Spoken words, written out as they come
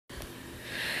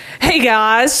Hey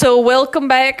guys, so welcome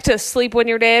back to Sleep When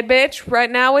You're Dead, Bitch. Right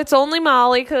now it's only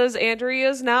Molly because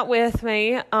Andrea's not with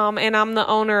me, and I'm the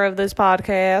owner of this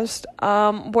podcast.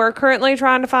 We're currently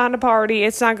trying to find a party.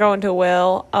 It's not going too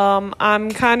well.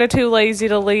 I'm kind of too lazy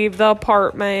to leave the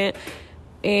apartment,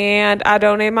 and I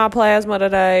don't need my plasma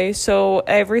today, so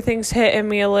everything's hitting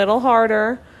me a little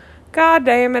harder. God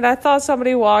damn it, I thought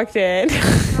somebody walked in.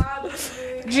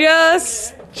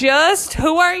 Just,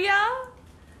 who are ya?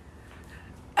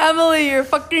 Emily, your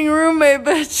fucking roommate,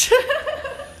 bitch.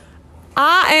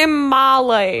 I am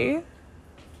Molly.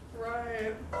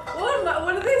 Right.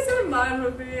 What did they say mine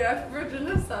would be?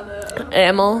 Virginia said it.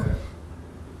 Emma.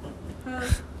 Huh.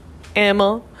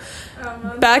 Emma.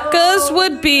 Becca's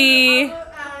would be...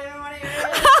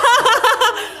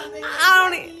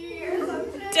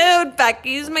 Dude,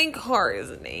 Becky's my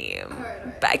car's name.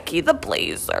 Right. Becky the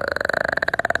Blazer.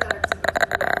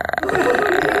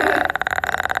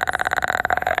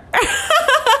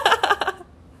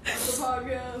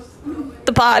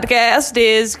 The podcast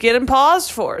is getting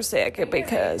paused for a second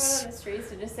because...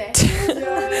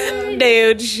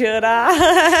 Dude, should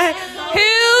I?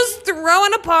 Who's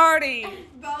throwing a party?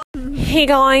 Hey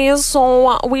guys,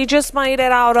 so we just made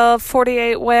it out of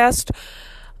 48 West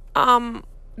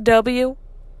W1,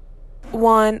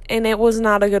 and it was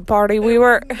not a good party. It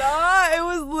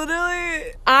was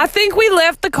literally... I think we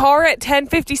left the car at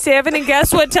 10:57, and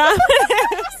guess what time it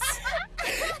is?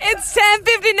 It's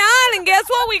 10:59, and guess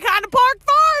what? We kind of parked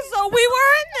far, so we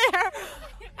were in there.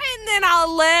 And then I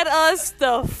let us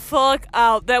the fuck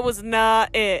out. That was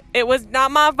not it. It was not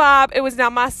my vibe. It was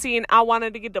not my scene. I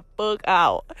wanted to get the fuck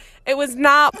out. It was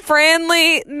not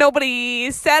friendly. Nobody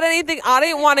said anything. I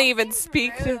didn't want to even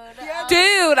speak to...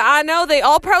 Dude, I know. They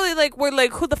all probably were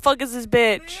like, who the fuck is this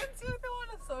bitch? Which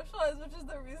is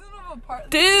the reason of a party.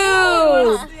 Dude!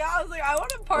 Yeah, I was like, I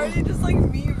want a party just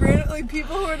meet randomly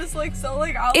people who are just so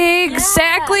out.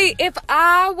 Exactly. Yeah. If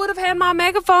I would have had my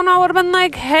megaphone, I would have been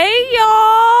like, hey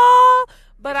y'all.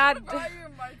 But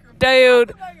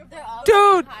dude,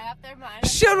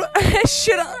 should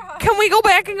can we go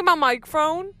back and get my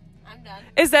microphone? I'm done.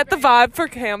 Is that the vibe for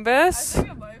Canvas? I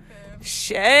think it might be.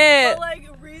 Shit.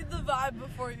 But read the vibe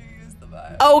before you use the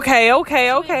vibe. Okay.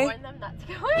 Can we warn them not to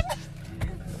go in?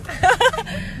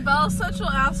 Belle said she'll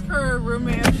ask her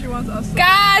roommate if she wants us to.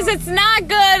 Guys, it's not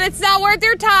good. It's not worth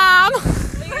your time.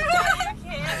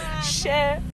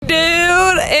 Shit.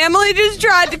 Dude, Emily just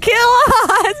tried to kill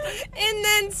us and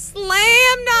then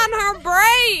slammed on her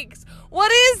brakes.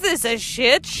 What is this, a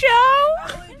shit show?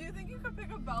 Emily, do you think you could pick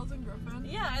up Bells and Griffin?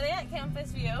 Yeah, are they at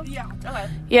Campus View? Yeah. Okay.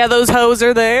 Yeah, those hoes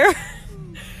are there.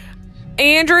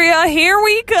 Andrea, here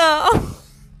we go.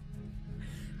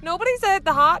 Nobody's at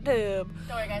the hot tub.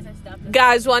 Don't worry, guys, I stopped.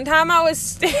 Guys, one time I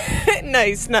was...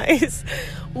 nice.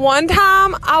 One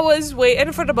time I was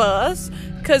waiting for the bus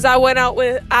because I went out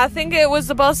with... I think it was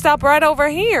the bus stop right over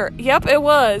here. Yep, it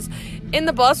was. And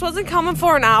the bus wasn't coming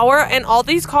for an hour, and all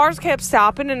these cars kept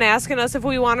stopping and asking us if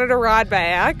we wanted to ride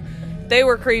back. They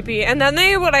were creepy. And then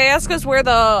they would ask us where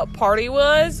the party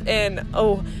was, and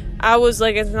I was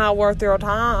like, it's not worth your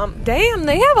time. Damn,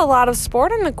 they have a lot of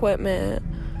sporting equipment.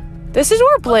 This is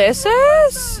where Bliss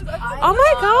is? Oh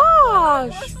my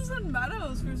gosh. Bliss was in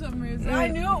Meadows for some reason. I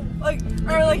knew,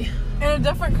 or in a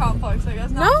different complex, I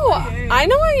guess. No, I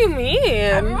know what you mean.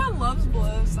 Everyone loves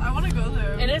Bliss. I want to go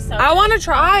there. It is so I want to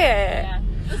try it. Yeah.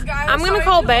 This guy I'm going to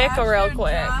call Becca real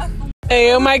quick.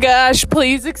 Hey, oh my gosh,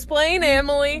 please explain,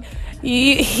 Emily.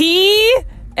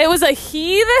 It was a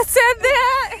he that said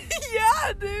that?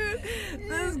 Yeah, dude.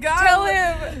 This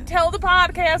guy. Tell the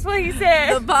podcast what he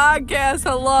said. The podcast,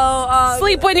 hello.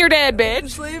 Sleep when you're dead,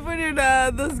 bitch. Sleep when you're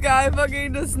dead. This guy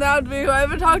fucking just snapped me, who I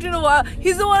haven't talked to in a while.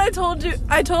 He's the one I told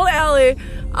Allie.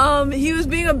 He was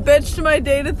being a bitch to my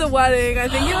date at the wedding. I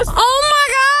think he was. Oh my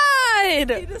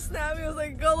god! He just snapped me. I was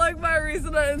like, go like my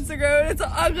recent on Instagram. And it's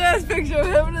an ugly ass picture of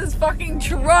him in his fucking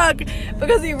truck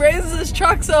because he raises his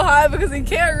truck so high because he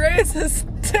can't raise his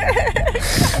stick.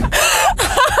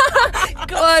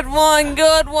 Good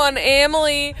one.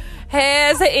 Emily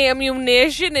has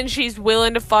ammunition and she's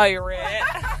willing to fire it.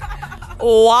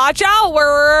 Watch out,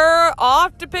 we're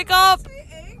off to pick up.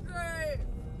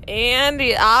 And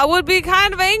I would be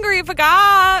kind of angry if a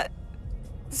guy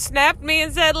snapped me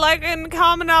and said, and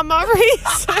comment on my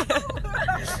reason.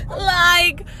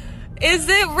 Is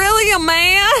it really a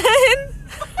man?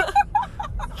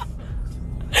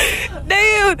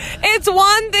 Dude, it's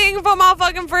one thing for my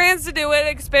fucking friends to do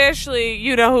it, especially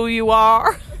you know who you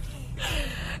are,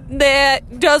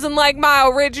 that doesn't like my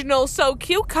original so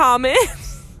cute comment.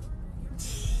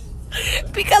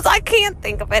 because I can't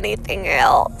think of anything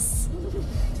else.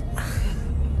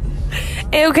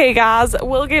 Okay, guys,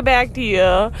 we'll get back to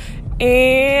you.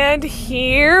 And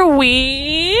here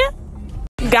we...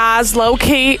 Guys,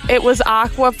 low-key, it was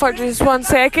awkward for just 1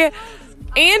 second.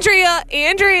 Andrea.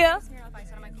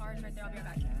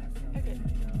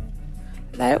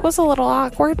 That was a little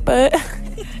awkward, but...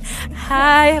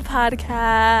 Hi,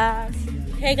 podcast.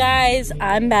 Hey guys,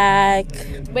 I'm back.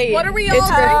 Wait, What are we all it's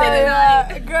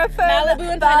drinking? Griffin.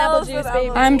 Malibu and pineapple juice,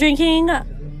 baby. I'm drinking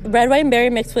red wine berry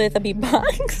mixed with a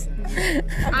beatbox.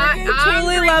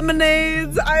 Truly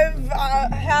lemonades. I've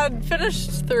had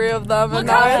finished 3 of them. Look and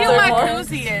how now I cute have my 3 more.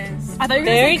 koozie is. I thought you were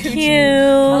Very gonna say cute.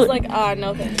 coochie. I was like,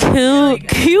 no thanks.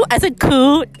 Cute. I said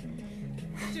coot.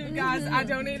 Dude, guys, I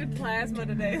donated plasma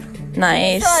today.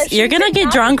 Nice. You're gonna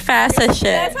get drunk fast as shit.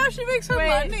 That's how she makes her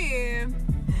money.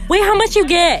 Wait, how much you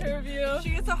get? She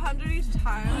gets 100 each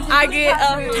time. I get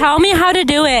Tell me how to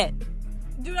do it.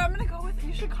 Dude, I'm gonna go with you.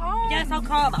 You should come. Yes, I'll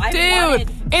come. Dude,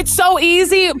 it's so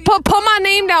easy. Put my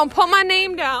name down. Put my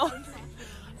name down.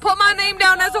 Put my name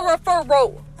down as a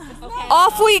referral. Okay.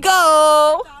 Off we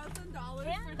go.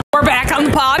 We're back on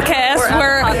the podcast. Hit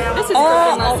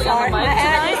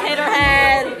her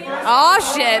head. Oh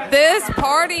shit, this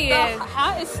party is.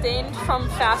 Hat is stained from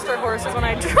faster horses when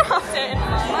I dropped it in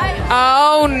my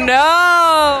Oh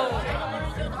no.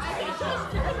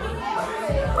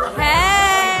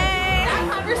 Hey.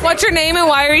 What's your name and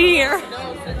why are you here?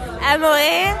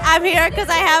 Emily, I'm here because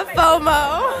I have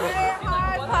FOMO.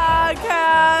 Hi,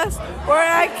 podcast. We're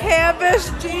at Campus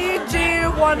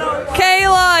GG 101.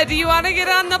 Kayla, do you want to get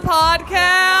on the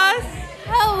podcast?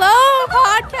 Hello,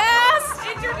 podcast.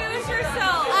 Introduce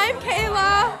yourself. I'm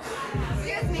Kayla.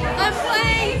 I'm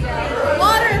playing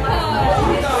water polo.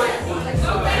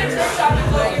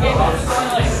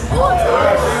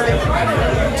 Do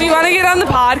you want to get on the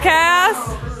podcast?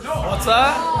 What's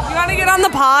that? You want to get on the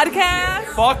podcast?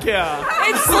 Fuck yeah.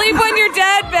 And sleep when you're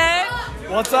dead, bitch.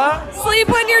 What's that? Sleep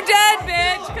when you're dead,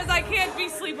 bitch. Because I can't be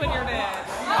sleep when you're dead.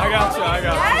 I got you.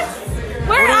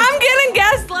 I'm getting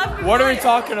guests left. and What are we right.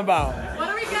 talking about?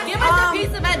 Give us a piece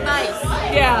of advice.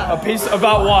 Yeah. A piece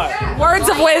about what? Words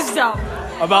of wisdom.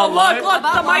 About life? Look,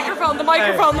 the microphone. All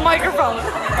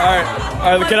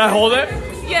right. Can I hold it?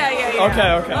 Yeah.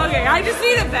 Okay. Okay, I just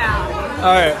need it back.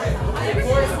 All right.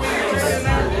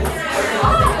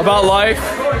 About life?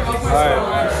 All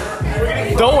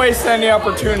right. Don't waste any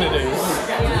opportunities.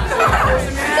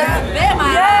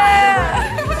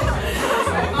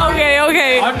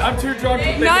 Okay. I'm too drunk to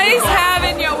think Nice about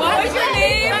having you. What was your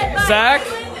name? it. Zach?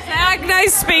 Zach,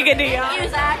 nice speaking to you.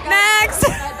 Next.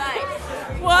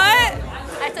 What?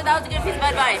 I said that was a good piece of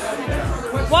advice.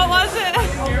 What was it?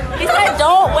 He said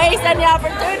don't waste any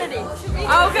opportunity.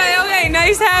 Okay.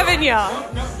 Nice having you.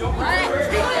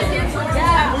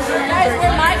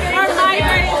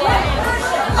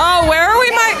 Oh, where are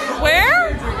we?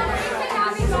 Where?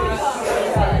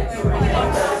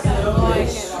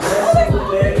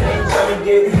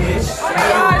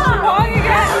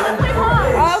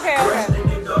 Okay.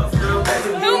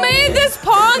 Who made this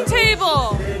pong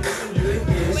table?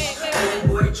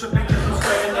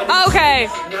 Okay,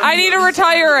 I need to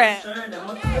retire it.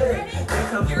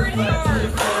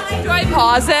 Do I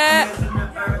pause it?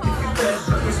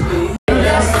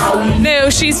 No,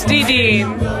 she's DD.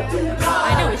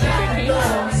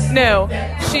 No,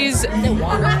 she's.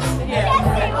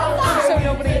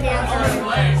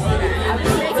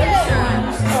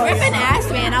 Griffin asked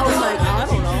me and I was like, I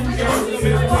don't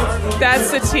know.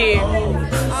 That's the T.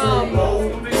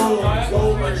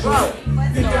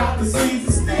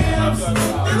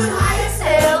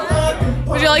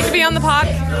 Would you like to be on the pod?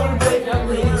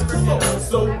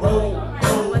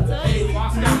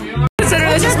 Consider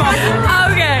this your small.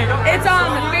 Okay, it's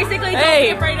basically don't be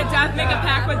afraid of death. Make a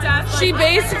pact with death. She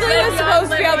basically was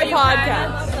supposed to be on the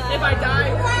podcast. If I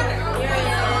die,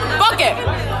 Fuck it.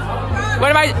 what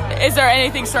am I? Is there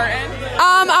anything certain?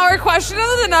 Our question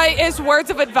of the night is words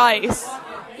of advice.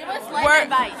 Give us life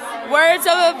advice. Words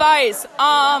of advice.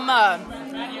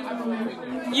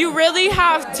 You really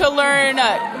have to learn.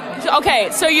 Okay,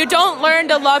 so you don't learn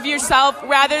to love yourself,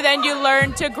 rather than you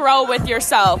learn to grow with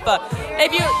yourself.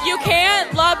 If you can't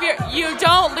you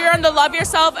don't learn to love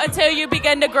yourself until you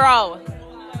begin to grow.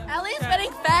 At least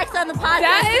spitting facts on the podcast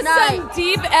That is tonight. some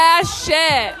deep ass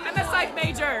shit. I'm a psych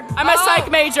major. I'm a psych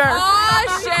major. Oh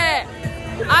shit.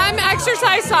 I'm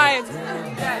exercise science.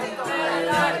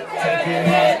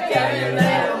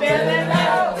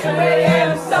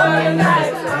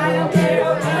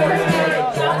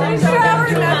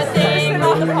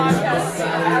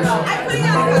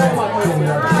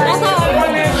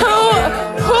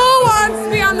 Who wants to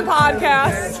be on the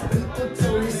podcast?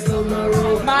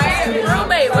 My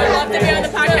roommate would love to be on the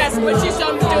podcast. when she's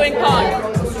done doing pong.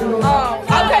 Oh,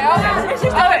 okay. When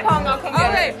she's done with pong, I'll come get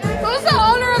Okay, her. who's the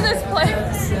owner of this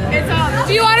place? It's on.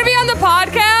 Do you want to be on the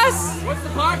podcast? What's the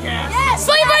podcast? Yes.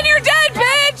 Sleep when you're dead,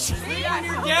 bitch.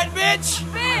 You're dead, bitch.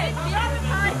 Bitch, you have a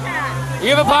podcast. You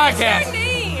have a podcast. What's your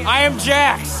name? I am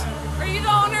Jax. Are you the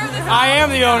owner of this house? I am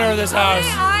the owner of this house.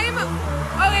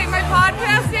 Okay, my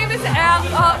podcast name is Molly.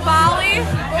 Molly.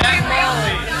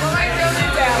 My real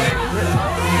name's Allie.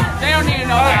 They don't need to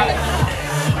know that.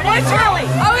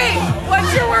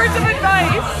 What's your words of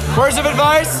advice? Words of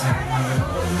advice?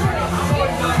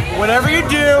 Whatever you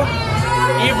do,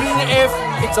 even if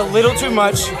it's a little too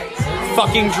much,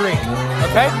 fucking drink.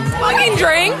 Okay? Fucking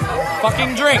drink.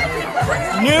 Fucking drink.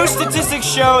 New statistics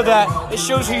show that it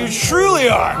shows who you truly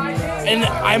are. And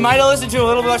I might have listened to a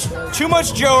little bit too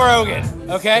much Joe Rogan.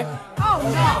 Okay?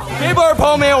 People are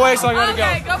pulling me away, so I gotta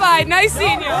Okay, go. goodbye. Nice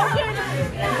seeing you.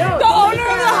 The owner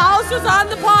of the house was on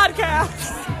the podcast.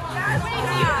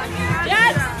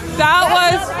 That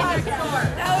was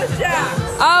Jack.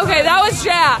 Okay, that was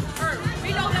Jack.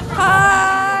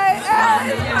 Hi.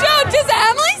 Dude, does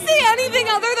Emily say anything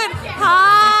other than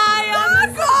hi on the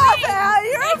screen?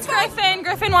 It's Griffin.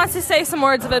 Griffin wants to say some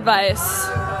words of advice.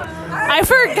 I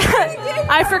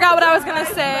forgot what I was gonna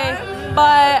say,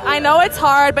 but I know it's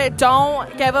hard, but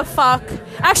don't give a fuck.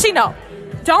 Actually, no.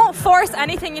 Don't force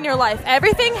anything in your life.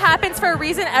 Everything happens for a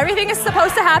reason. Everything is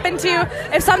supposed to happen to you.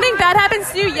 If something bad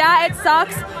happens to you, yeah, it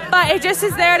sucks, but it just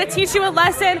is there to teach you a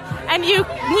lesson, and you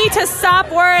need to stop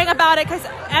worrying about it because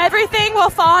everything will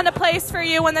fall into place for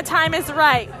you when the time is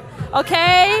right.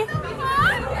 Okay?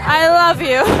 I love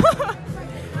you.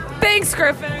 Thanks,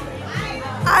 Griffin.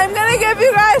 I'm gonna give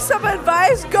you guys some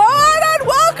advice. Go out on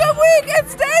welcome week.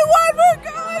 It's day one. We're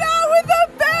going out with a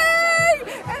bang.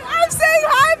 And I'm saying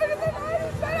hi because I've already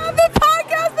been on the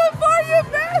podcast before you,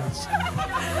 bitch.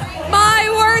 My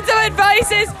words of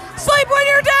advice is sleep when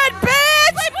you're dead,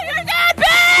 bitch! Sleep when you're dead,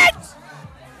 bitch!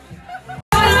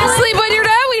 Sleep when you're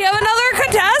dead, we have another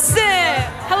contestant.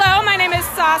 Hello, my name is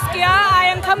Saskia. I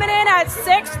am coming in at 6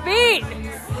 feet.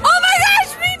 Oh my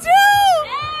gosh, me too!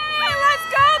 Hey, let's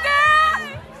go,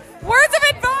 girl! Words of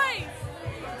advice.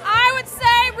 I would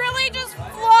say really just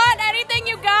flaunt anything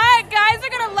you got. Guys are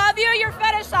gonna love you. You're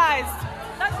fetishized.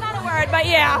 That's not a word, but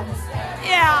yeah.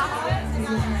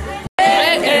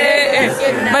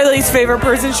 My least favorite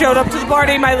person showed up to the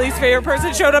party. My least favorite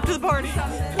person showed up to the party.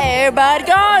 Everybody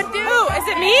go, dude. Who? Is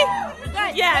it me?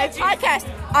 Yeah, it's podcast.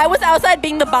 I was outside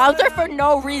being the bouncer for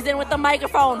no reason with the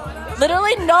microphone.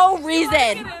 Literally no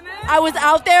reason. I was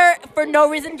out there for no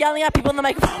reason yelling at people in the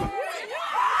microphone.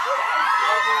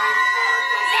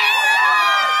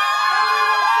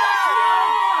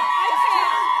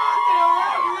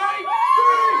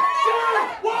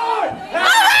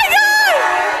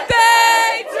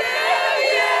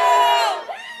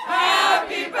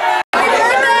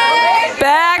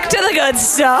 Back to the good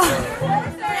stuff.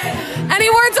 Any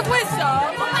words of wisdom?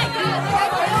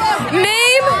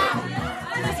 Name?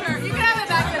 You can have it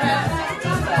back to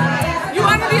You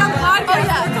want to be on the podcast?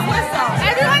 Words of wisdom.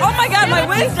 Oh my god, my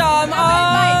wisdom.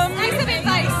 Piece of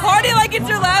advice. Party like it's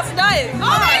your last night. Oh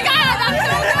my god, that's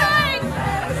so good.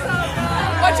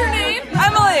 What's your name?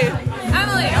 Emily.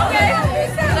 Emily, okay.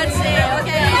 Let's see,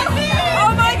 okay.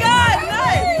 Oh my god,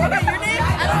 nice. Okay, your name?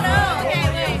 I don't know. Okay,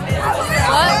 wait.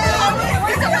 What?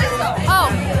 Oh.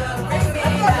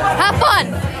 Have fun.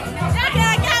 Okay,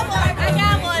 I got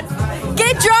one.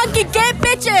 Get drunk and get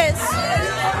bitches.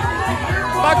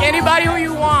 Fuck anybody who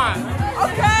you want.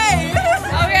 Okay.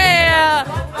 Okay,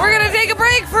 we're gonna take a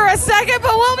break for a second,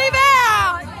 but we'll be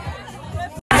back.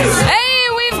 Hey,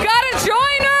 we've got a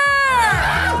joiner.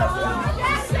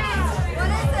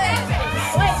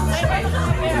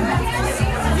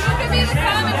 You can be the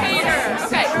commentator.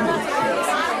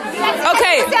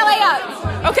 Okay.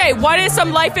 Okay, what is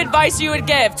some life advice you would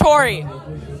give? Tori.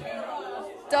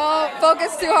 Don't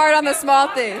focus too hard on the small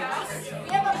things.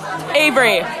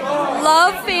 Avery.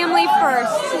 Love family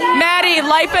first. Maddie,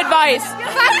 life advice.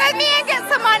 Fuck with me and get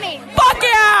some money. Fuck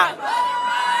yeah!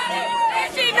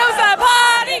 She knows that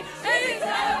party. She knows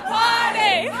that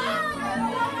party.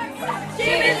 She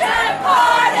knows that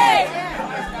party.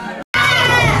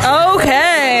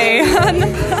 Okay.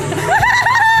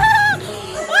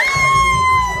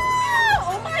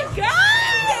 Oh my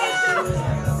god!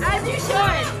 As you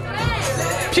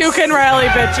should. Puke and rally,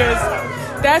 bitches.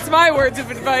 That's my words of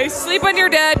advice. Sleep when you're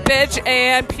dead, bitch,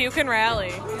 and puke and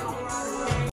rally.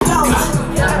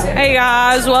 Hey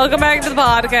guys, welcome back to the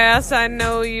podcast. I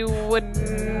know you would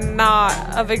not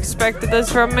have expected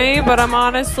this from me, but I'm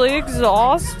honestly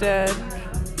exhausted.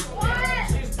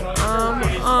 I'm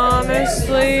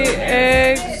honestly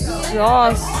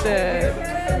exhausted.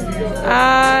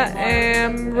 I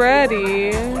am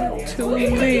ready to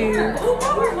leave.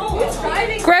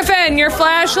 Griffin, your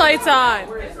flashlight's on.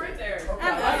 Griffin!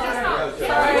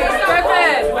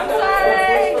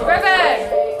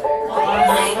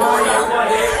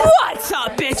 What's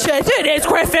up, bitches? It is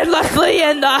Griffin Leslie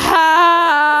in the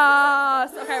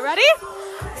house. Okay, ready?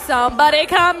 Somebody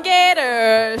come get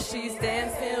her. She's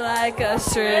dancing like a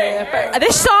stripper.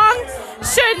 This song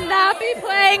should not be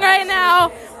playing right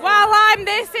now while I'm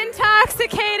this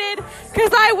intoxicated,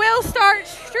 because I will start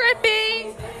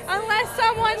stripping unless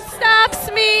someone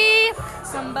stops me.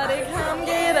 Somebody come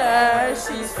get her.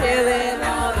 She's feeling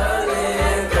all the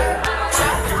liquor.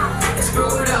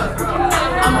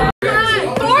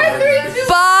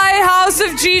 Bye, House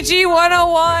of Gigi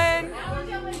 101.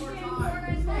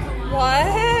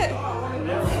 What?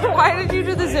 Why did you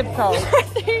do the zip code?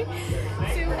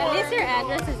 At least your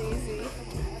address is easy.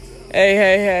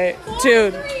 Hey.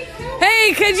 Dude.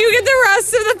 Hey, could you get the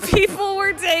rest of the people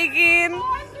we're taking?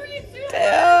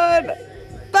 Dude.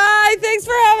 Bye, thanks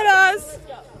for having us.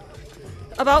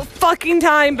 About fucking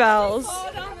time bells.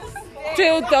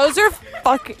 Dude, those are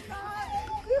fucking...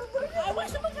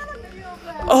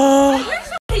 Oh.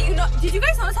 Hey, did you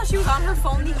guys notice how she was on her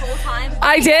phone the whole time?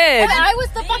 I did. I was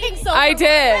the fucking sober. I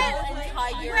did.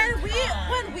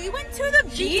 When we went to the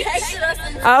beach.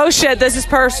 Oh shit, this is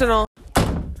personal.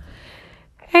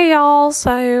 Hey y'all,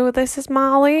 so this is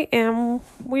Molly and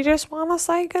we just want to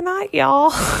say goodnight,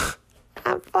 y'all.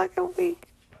 I'm fucking weak.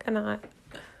 Good night.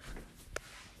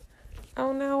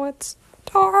 Oh no, it's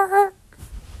dark.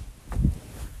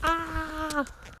 Ah.